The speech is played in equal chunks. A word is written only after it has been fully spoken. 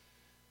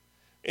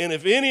And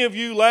if any of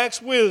you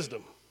lacks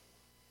wisdom,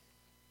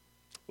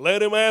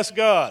 let him ask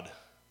God,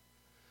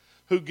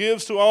 who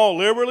gives to all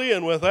liberally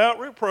and without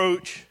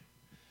reproach,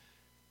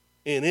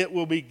 and it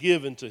will be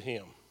given to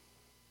him.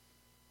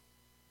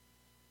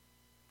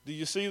 Do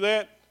you see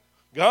that?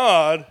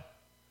 God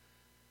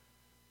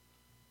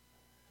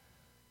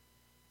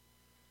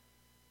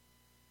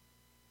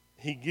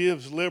He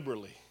gives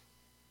liberally.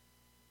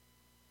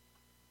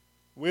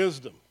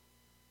 Wisdom.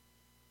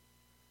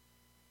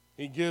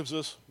 He gives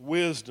us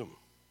wisdom.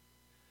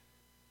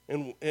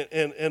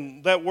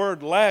 And that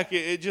word lack,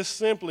 it just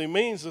simply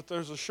means that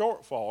there's a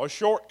shortfall, a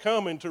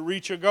shortcoming to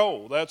reach a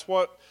goal. That's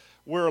what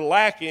we're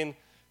lacking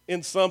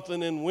in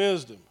something in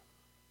wisdom.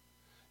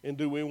 And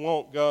do we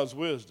want God's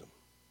wisdom?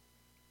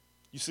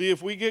 You see,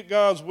 if we get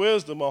God's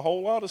wisdom, a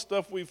whole lot of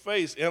stuff we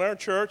face in our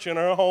church, in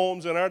our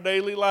homes, in our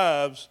daily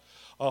lives,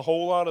 a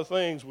whole lot of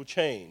things will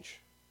change.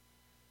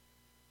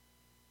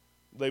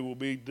 They will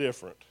be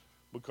different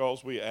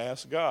because we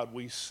ask God.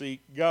 We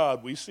seek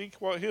God. We seek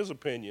what His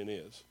opinion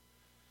is.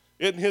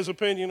 Isn't His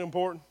opinion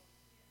important?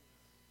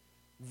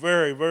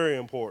 Very, very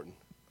important.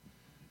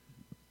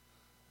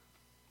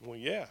 Well,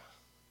 yeah,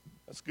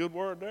 that's a good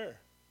word there.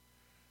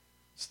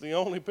 It's the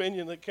only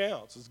opinion that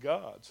counts is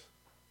God's.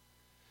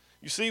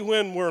 You see,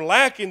 when we're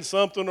lacking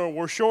something or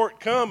we're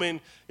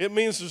shortcoming, it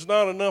means there's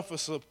not enough of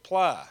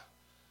supply.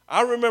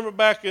 I remember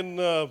back in,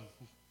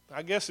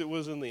 I guess it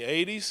was in the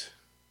 80s.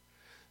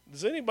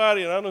 Does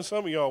anybody, and I know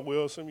some of y'all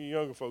will, some of you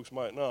younger folks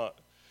might not,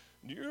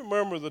 do you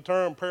remember the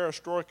term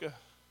perestroika?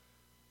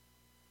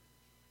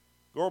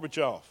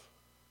 Gorbachev.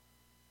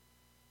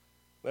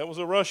 That was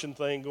a Russian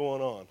thing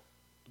going on,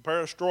 the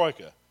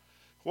perestroika.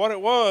 What it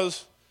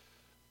was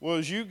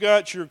you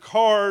got your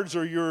cards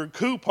or your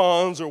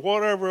coupons or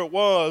whatever it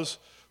was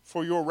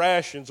for your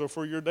rations or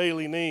for your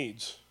daily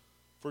needs,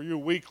 for your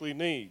weekly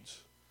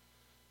needs.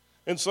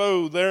 And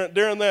so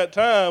during that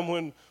time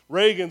when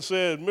Reagan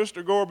said,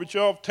 Mr.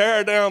 Gorbachev,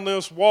 tear down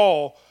this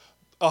wall,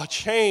 a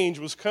change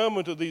was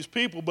coming to these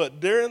people. But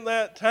during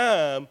that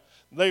time,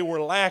 they were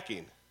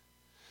lacking.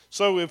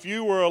 So if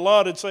you were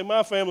allotted, say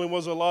my family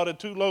was allotted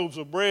 2 loaves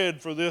of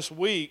bread for this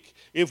week,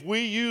 if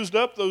we used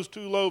up those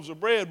 2 loaves of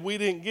bread, we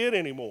didn't get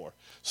any more.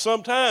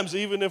 Sometimes,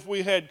 even if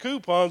we had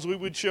coupons, we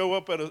could show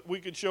up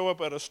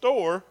at a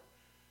store,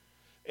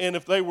 and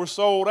if they were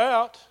sold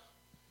out,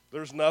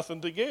 there's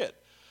nothing to get.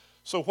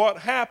 So what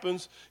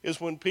happens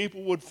is when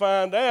people would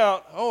find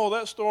out, oh,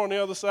 that store on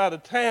the other side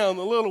of town,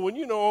 the little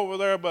one, over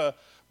there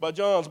by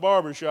John's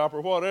barber shop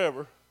or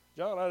whatever.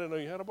 John, I didn't know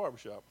you had a barber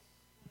shop.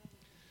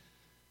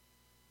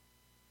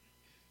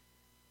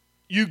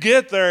 You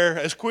get there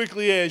as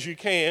quickly as you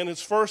can.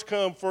 It's first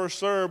come, first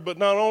served. But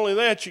not only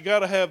that, you got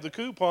to have the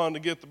coupon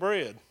to get the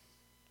bread.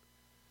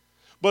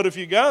 But if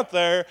you got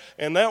there,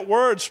 and that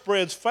word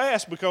spreads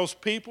fast because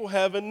people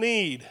have a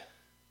need.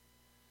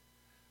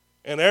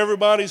 And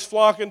everybody's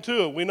flocking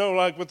to it. We know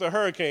like with the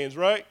hurricanes,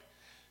 right?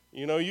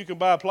 You can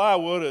buy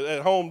plywood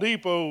at Home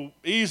Depot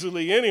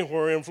easily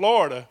anywhere in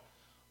Florida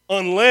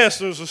unless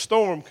there's a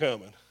storm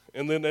coming.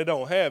 And then they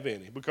don't have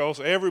any because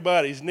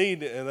everybody's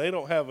needing it and they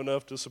don't have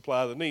enough to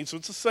supply the need. So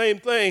it's the same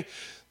thing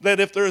that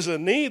if there's a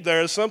need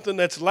there, something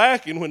that's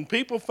lacking, when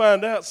people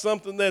find out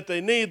something that they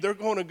need, they're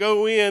going to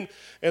go in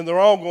and they're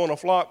all going to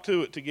flock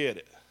to it to get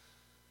it.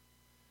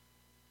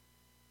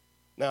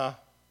 Now,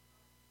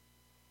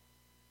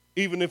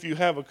 even if you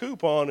have a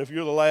coupon, if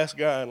you're the last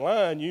guy in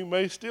line, you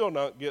may still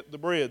not get the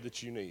bread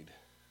that you need.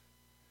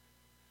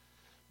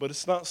 But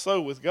it's not so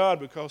with God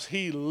because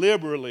He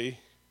liberally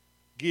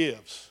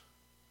gives.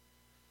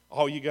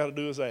 All you got to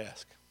do is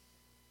ask.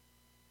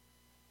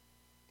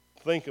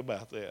 Think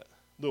about that.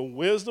 The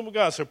wisdom of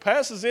God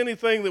surpasses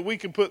anything that we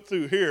can put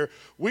through here.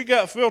 We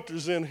got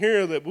filters in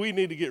here that we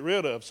need to get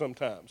rid of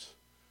sometimes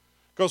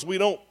because we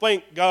don't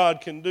think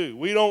God can do.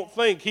 We don't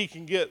think He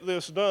can get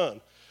this done.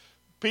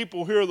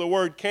 People hear the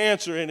word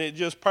cancer and it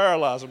just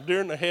paralyzes them.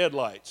 Deer in the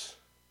headlights.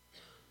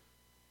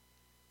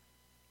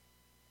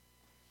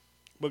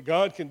 But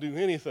God can do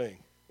anything.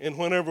 And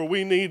whenever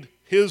we need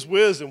His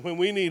wisdom, when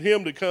we need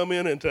Him to come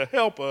in and to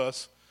help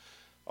us,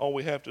 all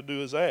we have to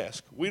do is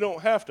ask. We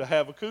don't have to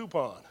have a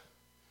coupon.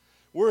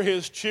 We're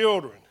His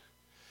children.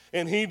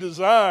 And He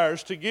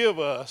desires to give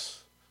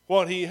us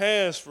what He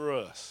has for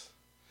us.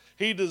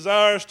 He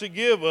desires to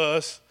give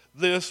us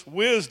this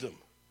wisdom.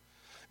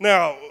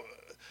 Now,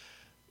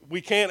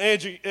 we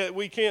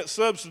can't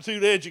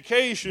substitute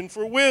education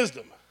for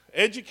wisdom.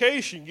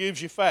 Education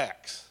gives you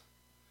facts.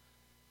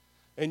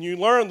 And you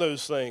learn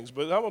those things.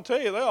 But I'm going to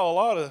tell you, there are a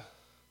lot of,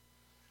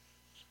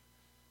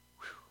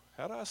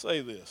 how do I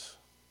say this?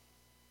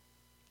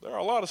 There are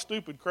a lot of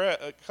stupid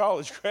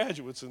college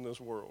graduates in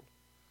this world.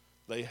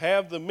 They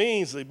have the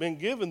means, they've been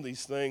given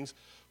these things,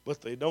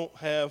 but they don't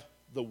have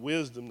the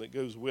wisdom that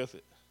goes with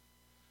it.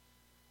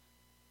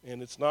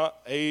 And it's not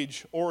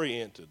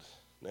age-oriented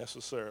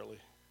necessarily.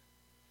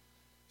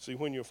 See,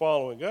 when you're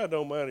following God, it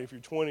don't matter if you're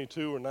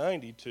 22 or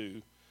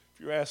 92. If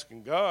you're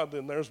asking God,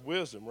 then there's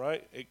wisdom,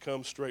 right? It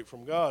comes straight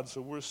from God,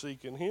 so we're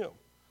seeking Him.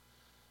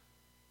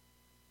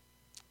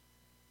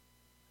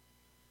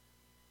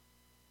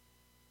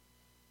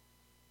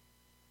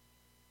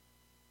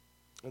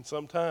 And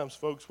sometimes,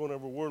 folks,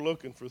 whenever we're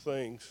looking for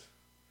things,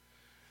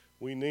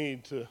 we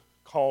need to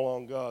call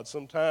on God.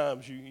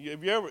 Sometimes,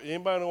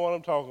 anybody know what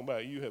I'm talking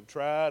about? You have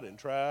tried and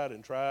tried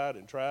and tried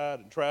and tried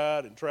and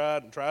tried and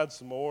tried and tried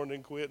some more and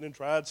then quit and then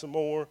tried some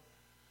more,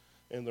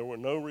 and there were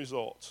no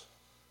results.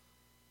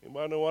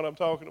 Anybody know what I'm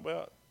talking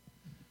about?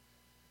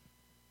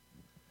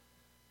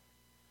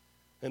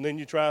 And then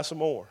you try some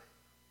more.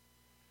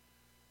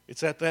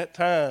 It's at that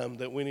time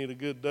that we need a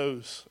good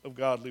dose of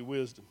godly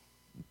wisdom.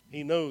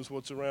 He knows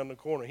what's around the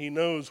corner. He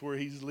knows where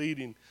he's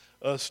leading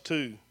us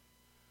to.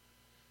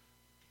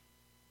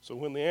 So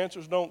when the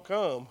answers don't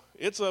come,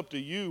 it's up to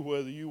you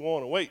whether you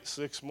want to wait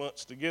 6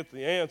 months to get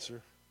the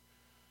answer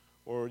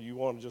or you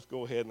want to just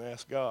go ahead and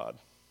ask God.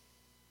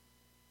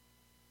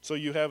 So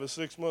you have a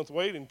 6-month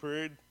waiting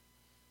period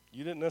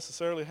you didn't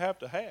necessarily have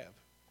to have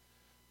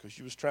because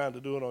you was trying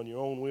to do it on your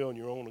own will and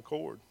your own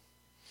accord.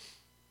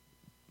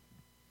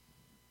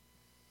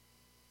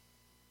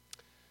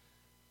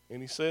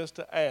 And he says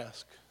to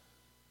ask.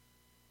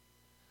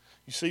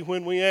 You see,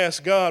 when we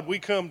ask God, we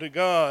come to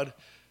God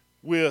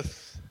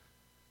with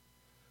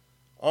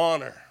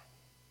honor.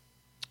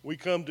 We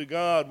come to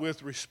God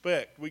with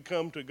respect. We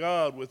come to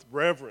God with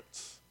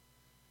reverence.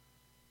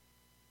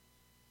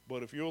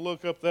 But if you'll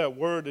look up that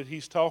word that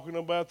he's talking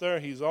about there,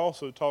 he's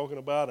also talking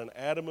about an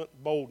adamant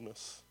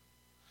boldness.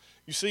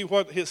 You see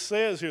what it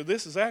says here,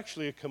 this is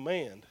actually a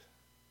command.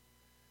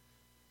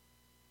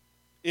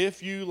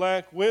 If you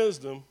lack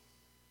wisdom,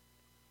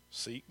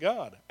 seek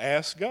God.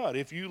 Ask God.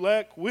 If you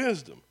lack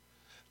wisdom,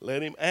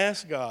 let him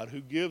ask God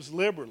who gives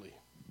liberally.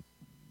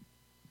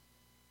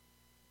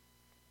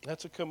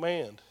 That's a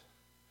command.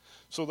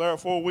 So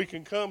therefore we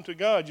can come to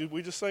God.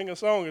 We just sang a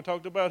song and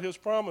talked about his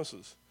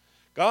promises.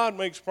 God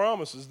makes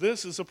promises.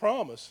 This is a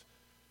promise.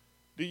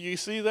 Do you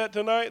see that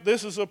tonight?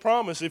 This is a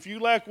promise. If you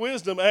lack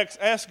wisdom,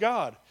 ask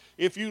God.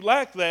 If you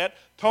lack that,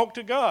 talk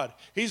to God.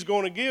 He's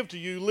going to give to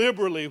you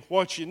liberally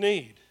what you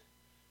need.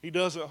 He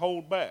doesn't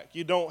hold back.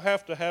 You don't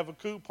have to have a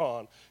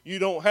coupon. You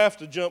don't have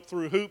to jump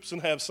through hoops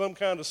and have some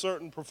kind of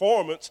certain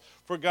performance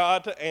for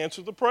God to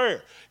answer the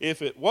prayer.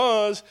 If it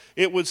was,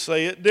 it would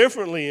say it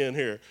differently in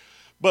here.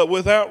 But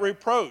without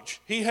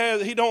reproach. He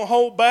don't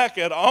hold back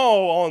at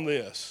all on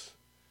this.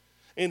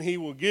 And he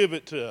will give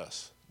it to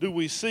us. Do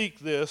we seek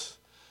this?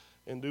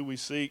 And do we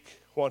seek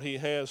what he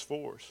has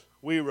for us?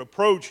 We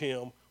reproach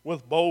him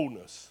with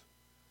boldness.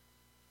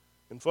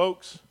 And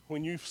folks,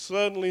 when you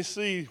suddenly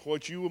see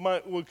what you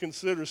would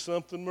consider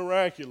something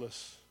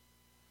miraculous,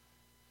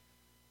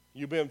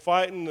 you've been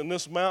fighting and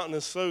this mountain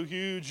is so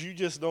huge, you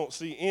just don't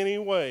see any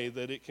way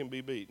that it can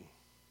be beaten.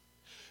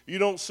 You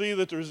don't see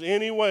that there's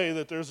any way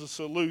that there's a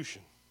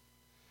solution.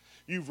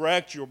 You've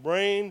racked your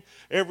brain,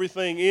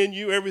 everything in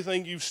you,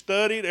 everything you've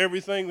studied,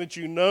 everything that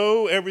you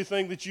know,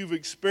 everything that you've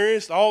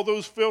experienced, all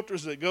those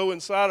filters that go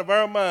inside of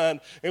our mind,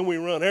 and we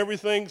run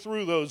everything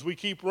through those. We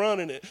keep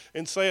running it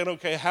and saying,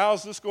 okay,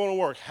 how's this going to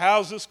work?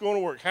 How's this going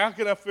to work? How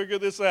can I figure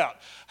this out?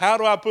 How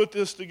do I put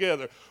this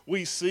together?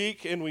 We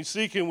seek and we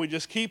seek and we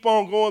just keep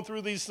on going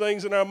through these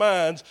things in our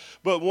minds,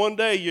 but one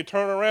day you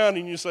turn around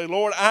and you say,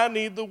 Lord, I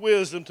need the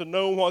wisdom to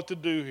know what to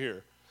do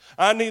here.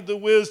 I need the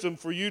wisdom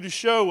for you to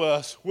show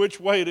us which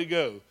way to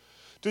go,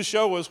 to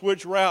show us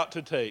which route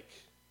to take,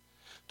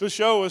 to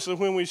show us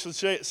when we should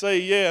say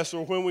yes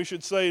or when we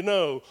should say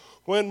no,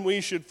 when we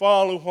should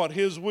follow what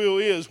his will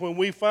is, when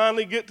we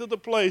finally get to the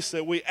place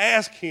that we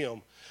ask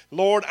him,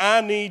 Lord, I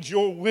need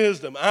your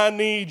wisdom. I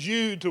need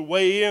you to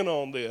weigh in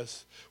on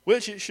this,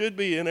 which it should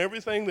be in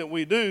everything that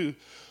we do.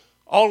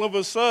 All of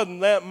a sudden,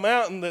 that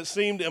mountain that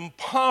seemed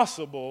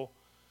impossible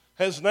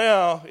has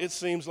now, it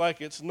seems like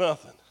it's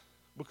nothing.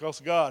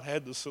 Because God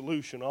had the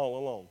solution all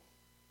along.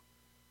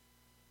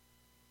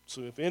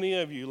 So if any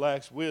of you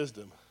lacks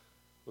wisdom,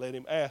 let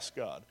him ask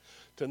God.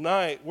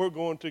 Tonight, we're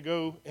going to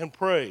go and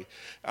pray.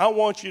 I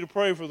want you to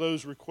pray for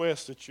those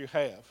requests that you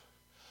have.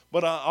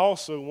 But I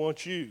also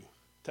want you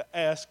to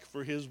ask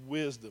for his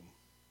wisdom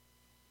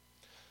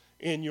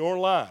in your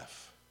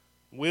life,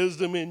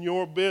 wisdom in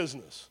your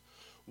business,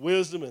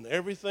 wisdom in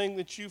everything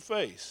that you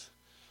face.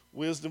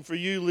 Wisdom for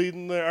you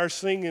leading our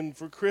singing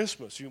for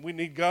Christmas. We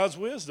need God's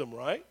wisdom,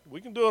 right? We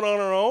can do it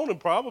on our own and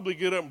probably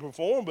get up and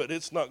perform, but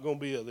it's not going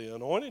to be of the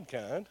anointed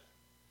kind.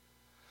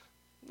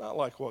 Not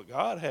like what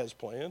God has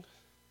planned.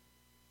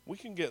 We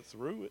can get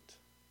through it,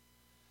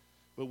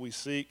 but we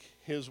seek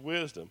his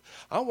wisdom.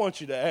 I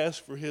want you to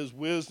ask for his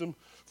wisdom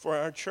for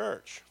our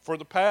church, for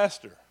the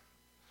pastor,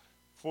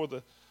 for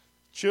the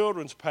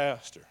children's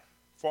pastor,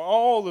 for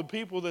all the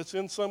people that's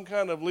in some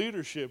kind of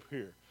leadership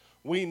here.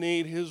 We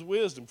need his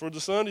wisdom. For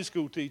the Sunday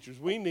school teachers,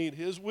 we need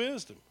his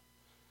wisdom.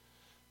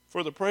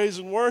 For the praise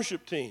and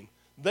worship team,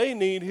 they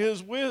need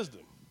his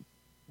wisdom.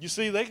 You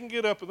see, they can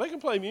get up and they can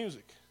play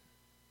music.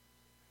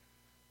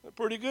 They're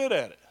pretty good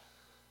at it.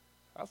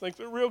 I think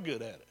they're real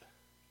good at it.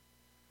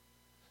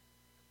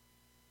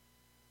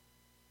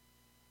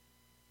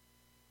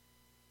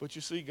 But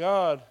you see,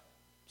 God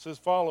says,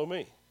 follow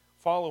me.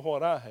 Follow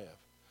what I have.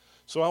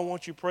 So I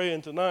want you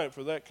praying tonight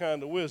for that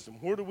kind of wisdom.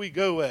 Where do we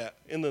go at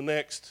in the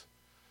next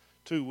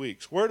 2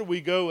 weeks? Where do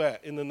we go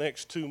at in the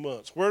next 2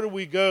 months? Where do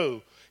we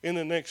go in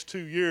the next 2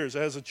 years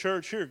as a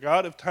church here?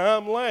 God, if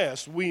time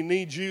lasts, we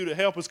need you to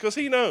help us because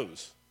he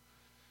knows.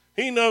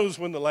 He knows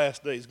when the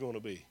last day is going to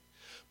be.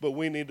 But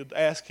we need to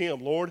ask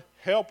him, Lord,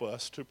 help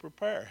us to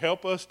prepare.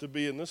 Help us to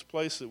be in this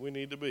place that we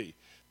need to be.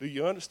 Do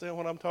you understand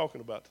what I'm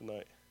talking about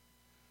tonight?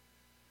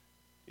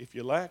 If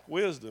you lack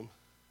wisdom,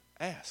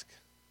 ask.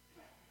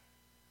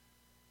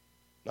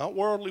 Not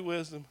worldly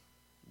wisdom,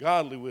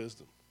 godly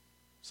wisdom.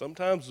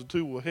 Sometimes the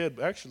two will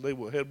they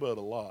will headbutt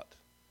a lot.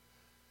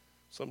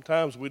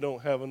 Sometimes we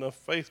don't have enough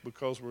faith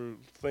because we're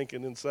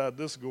thinking inside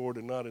this gourd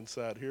and not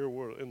inside here,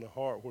 in the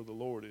heart where the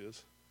Lord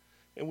is.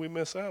 And we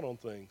miss out on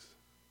things.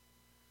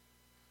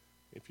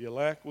 If you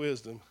lack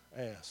wisdom,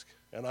 ask.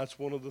 And that's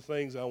one of the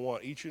things I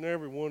want each and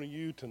every one of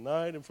you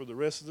tonight and for the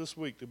rest of this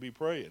week to be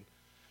praying.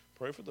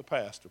 Pray for the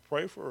pastor.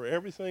 Pray for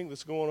everything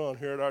that's going on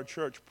here at our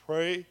church.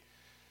 Pray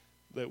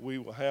that we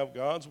will have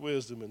God's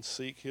wisdom and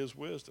seek his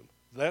wisdom.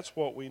 That's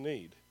what we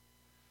need.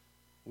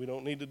 We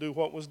don't need to do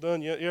what was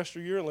done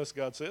yesteryear unless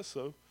God says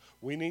so.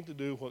 We need to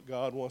do what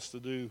God wants to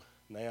do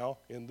now,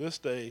 in this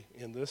day,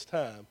 in this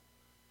time,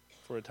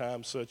 for a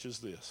time such as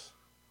this.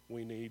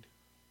 We need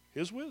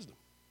his wisdom.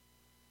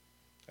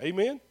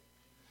 Amen?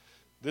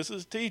 This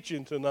is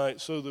teaching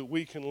tonight so that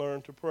we can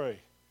learn to pray.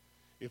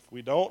 If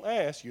we don't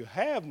ask, you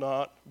have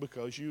not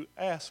because you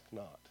ask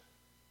not.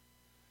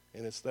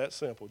 And it's that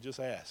simple. Just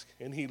ask.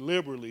 And he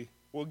liberally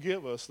will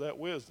give us that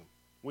wisdom.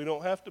 We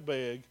don't have to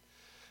beg.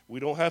 We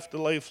don't have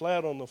to lay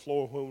flat on the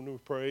floor when we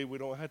pray. We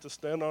don't have to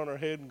stand on our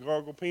head and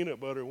gargle peanut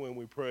butter when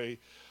we pray.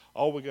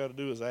 All we got to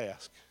do is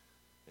ask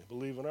and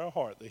believe in our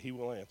heart that he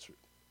will answer it.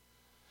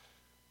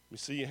 We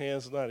see your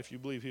hands tonight if you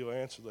believe he'll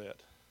answer that.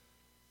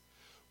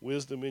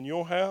 Wisdom in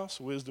your house,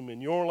 wisdom in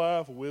your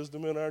life,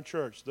 wisdom in our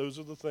church. Those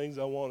are the things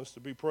I want us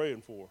to be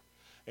praying for.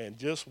 And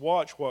just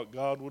watch what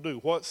God will do.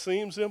 What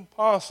seems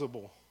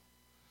impossible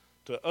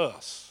to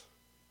us.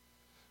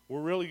 We're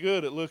really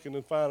good at looking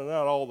and finding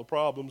out all the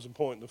problems and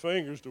pointing the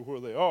fingers to where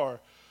they are,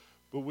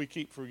 but we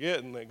keep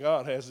forgetting that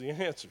God has the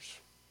answers.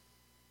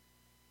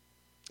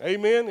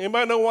 Amen?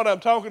 Anybody know what I'm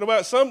talking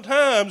about?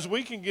 Sometimes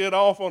we can get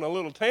off on a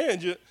little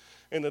tangent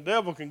and the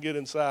devil can get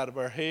inside of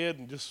our head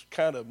and just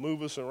kind of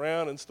move us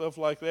around and stuff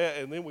like that,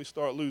 and then we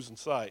start losing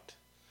sight.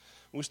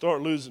 We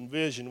start losing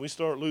vision. We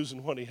start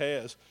losing what he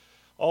has.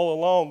 All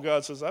along,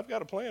 God says, I've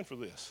got a plan for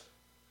this.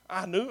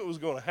 I knew it was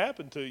going to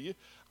happen to you.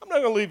 I'm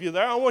not going to leave you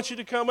there. I want you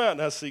to come out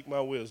and I seek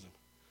my wisdom.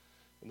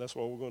 And that's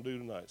what we're going to do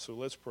tonight. So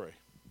let's pray.